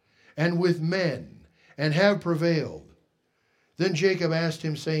and with men, and have prevailed. Then Jacob asked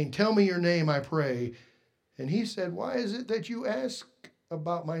him, saying, tell me your name, I pray. And he said, why is it that you ask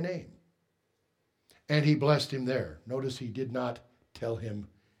about my name? And he blessed him there. Notice he did not tell him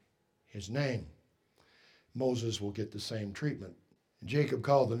his name. Moses will get the same treatment. And Jacob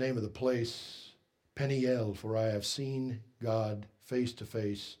called the name of the place Peniel, for I have seen God face to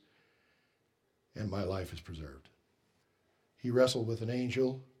face, and my life is preserved. He wrestled with an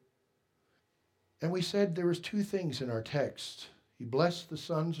angel. And we said there was two things in our text. He blessed the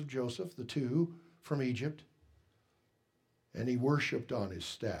sons of Joseph, the two from Egypt, and he worshiped on his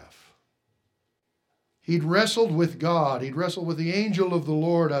staff. He'd wrestled with God. He'd wrestled with the angel of the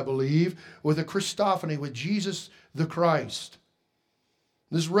Lord, I believe, with a Christophany, with Jesus the Christ.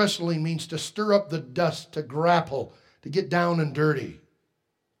 This wrestling means to stir up the dust, to grapple, to get down and dirty.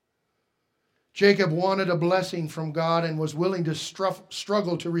 Jacob wanted a blessing from God and was willing to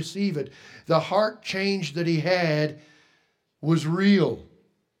struggle to receive it. The heart change that he had was real.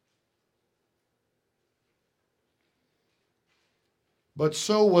 But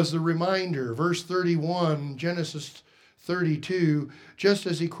so was the reminder. Verse 31, Genesis 32, just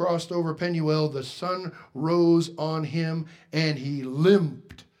as he crossed over Peniel, the sun rose on him, and he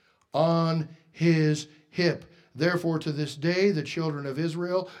limped on his hip. Therefore, to this day, the children of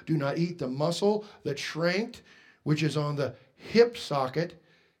Israel do not eat the muscle that shrank, which is on the hip socket,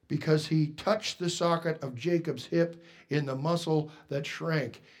 because he touched the socket of Jacob's hip in the muscle that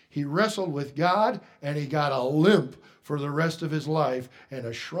shrank. He wrestled with God, and he got a limp for the rest of his life and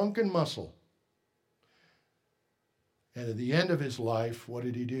a shrunken muscle. And at the end of his life, what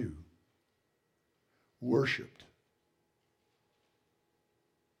did he do? Worshipped.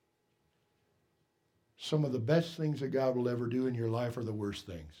 Some of the best things that God will ever do in your life are the worst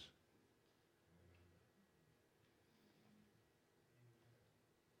things.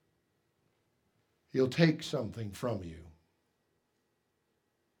 He'll take something from you.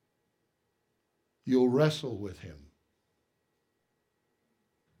 You'll wrestle with him.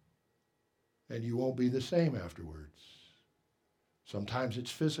 And you won't be the same afterwards. Sometimes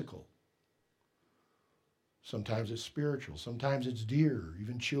it's physical. Sometimes it's spiritual. Sometimes it's dear,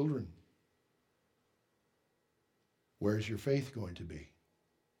 even children. Where's your faith going to be?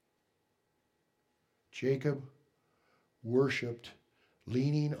 Jacob worshipped,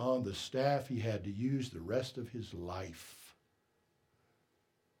 leaning on the staff he had to use the rest of his life.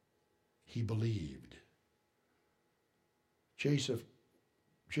 He believed.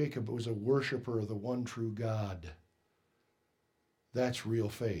 Jacob was a worshiper of the one true God. That's real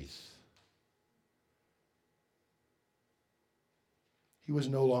faith. He was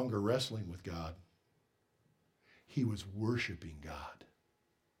no longer wrestling with God. He was worshiping God.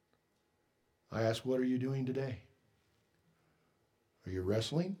 I ask, what are you doing today? Are you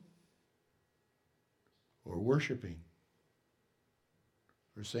wrestling? Or worshiping?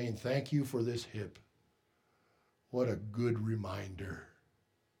 Or saying, thank you for this hip. What a good reminder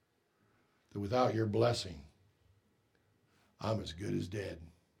that without your blessing, I'm as good as dead.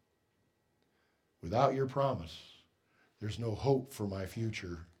 Without your promise, there's no hope for my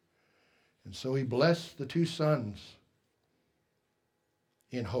future. And so he blessed the two sons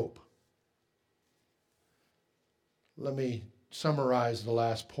in hope. Let me summarize the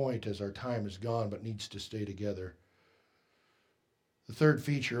last point as our time is gone but needs to stay together. The third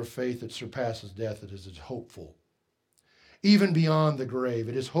feature of faith that surpasses death, it is hopeful. Even beyond the grave.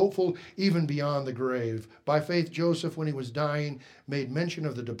 It is hopeful even beyond the grave. By faith, Joseph, when he was dying, made mention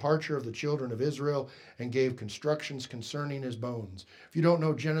of the departure of the children of Israel and gave constructions concerning his bones. If you don't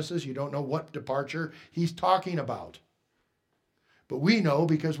know Genesis, you don't know what departure he's talking about. But we know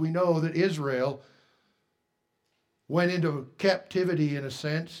because we know that Israel went into captivity, in a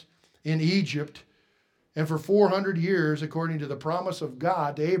sense, in Egypt. And for 400 years, according to the promise of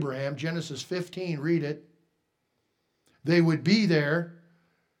God to Abraham, Genesis 15, read it, they would be there,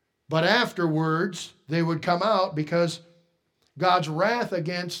 but afterwards they would come out because God's wrath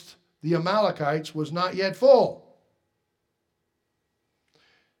against the Amalekites was not yet full.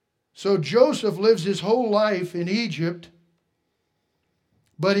 So Joseph lives his whole life in Egypt,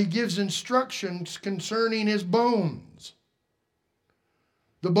 but he gives instructions concerning his bones.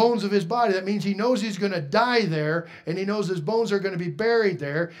 The bones of his body. That means he knows he's going to die there, and he knows his bones are going to be buried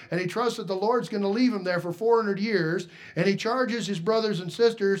there, and he trusts that the Lord's going to leave him there for 400 years, and he charges his brothers and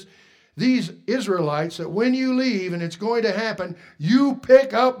sisters, these Israelites, that when you leave, and it's going to happen, you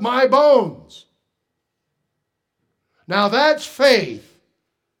pick up my bones. Now that's faith.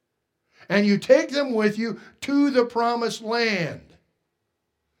 And you take them with you to the promised land.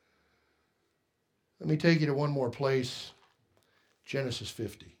 Let me take you to one more place. Genesis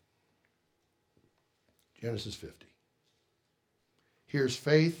 50. Genesis 50. Here's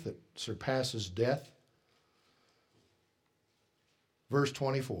faith that surpasses death. Verse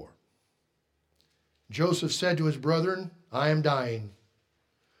 24. Joseph said to his brethren, I am dying,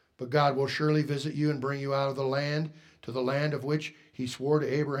 but God will surely visit you and bring you out of the land, to the land of which he swore to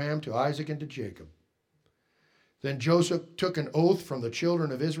Abraham, to Isaac, and to Jacob. Then Joseph took an oath from the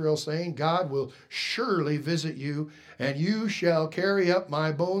children of Israel, saying, God will surely visit you, and you shall carry up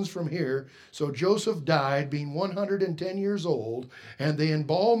my bones from here. So Joseph died, being 110 years old, and they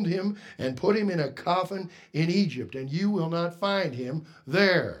embalmed him and put him in a coffin in Egypt, and you will not find him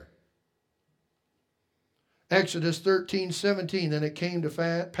there. Exodus 13:17, then it came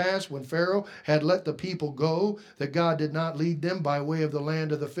to pass when Pharaoh had let the people go, that God did not lead them by way of the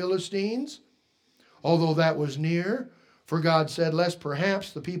land of the Philistines, although that was near. For God said, lest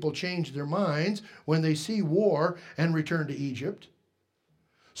perhaps the people change their minds when they see war and return to Egypt.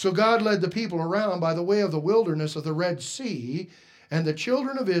 So God led the people around by the way of the wilderness of the Red Sea, and the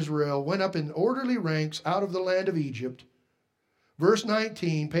children of Israel went up in orderly ranks out of the land of Egypt. Verse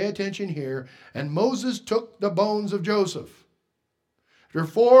 19, pay attention here. And Moses took the bones of Joseph. After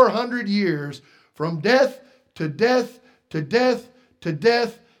 400 years, from death to death to death to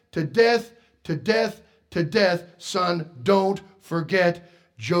death to death to death to death, son, don't forget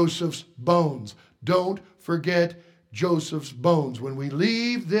Joseph's bones. Don't forget Joseph's bones. When we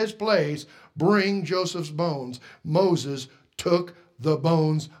leave this place, bring Joseph's bones. Moses took the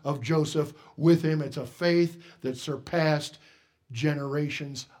bones of Joseph with him. It's a faith that surpassed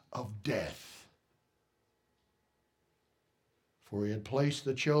generations of death. For he had placed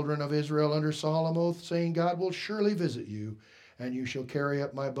the children of Israel under solemn oath, saying, God will surely visit you, and you shall carry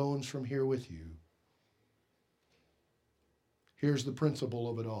up my bones from here with you. Here's the principle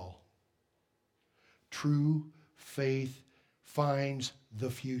of it all. True faith finds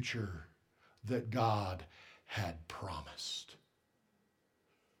the future that God had promised.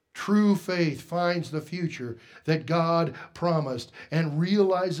 True faith finds the future that God promised and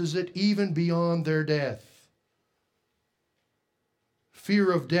realizes it even beyond their death.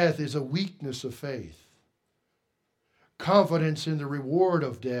 Fear of death is a weakness of faith. Confidence in the reward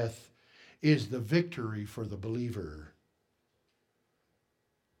of death is the victory for the believer.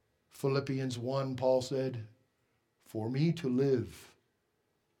 Philippians 1, Paul said, for me to live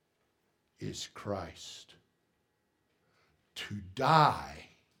is Christ. To die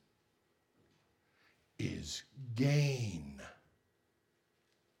is gain.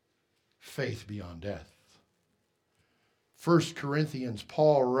 Faith beyond death. 1 Corinthians,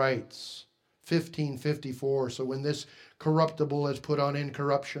 Paul writes, 15:54, so when this corruptible has put on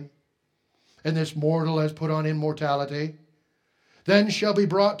incorruption, and this mortal has put on immortality, then shall be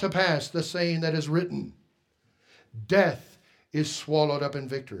brought to pass the saying that is written, death is swallowed up in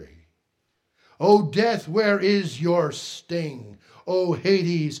victory. O death, where is your sting? O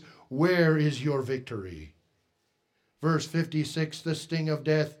Hades, where is your victory? Verse 56, the sting of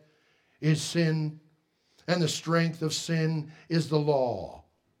death is sin, and the strength of sin is the law.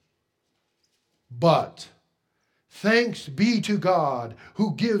 But thanks be to God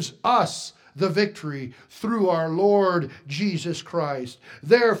who gives us the victory through our Lord Jesus Christ.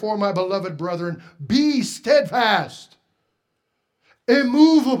 Therefore, my beloved brethren, be steadfast,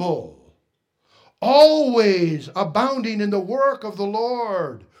 immovable, always abounding in the work of the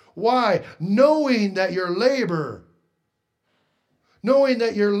Lord. Why? Knowing that your labor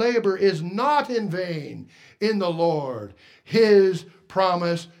is not in vain in the Lord. His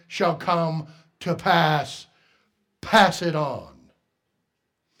promise shall come to pass. Pass it on.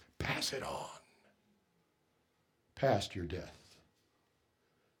 Pass it on. Past your death.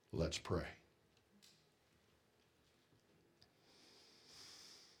 Let's pray.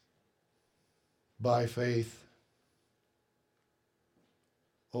 By faith,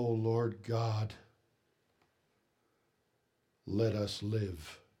 O Lord God, let us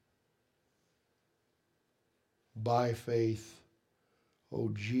live. By faith, O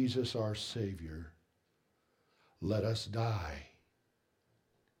Jesus our Savior, let us die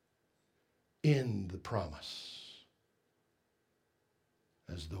in the promise,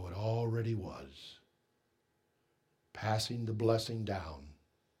 as though it already was, passing the blessing down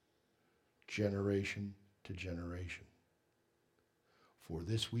generation to generation. For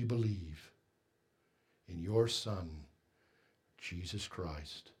this we believe in your Son, Jesus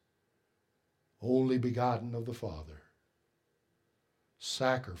Christ, only begotten of the Father,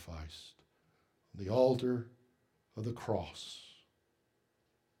 sacrificed on the altar of the cross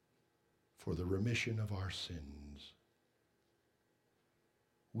for the remission of our sins.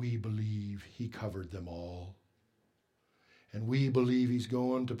 We believe he covered them all. And we believe he's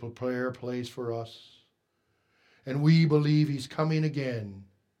going to prepare a place for us. And we believe he's coming again.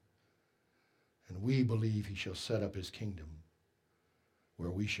 And we believe he shall set up his kingdom, where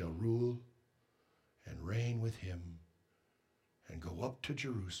we shall rule and reign with him and go up to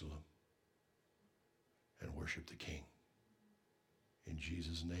Jerusalem and worship the King. In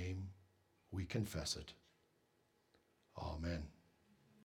Jesus' name we confess it. Amen.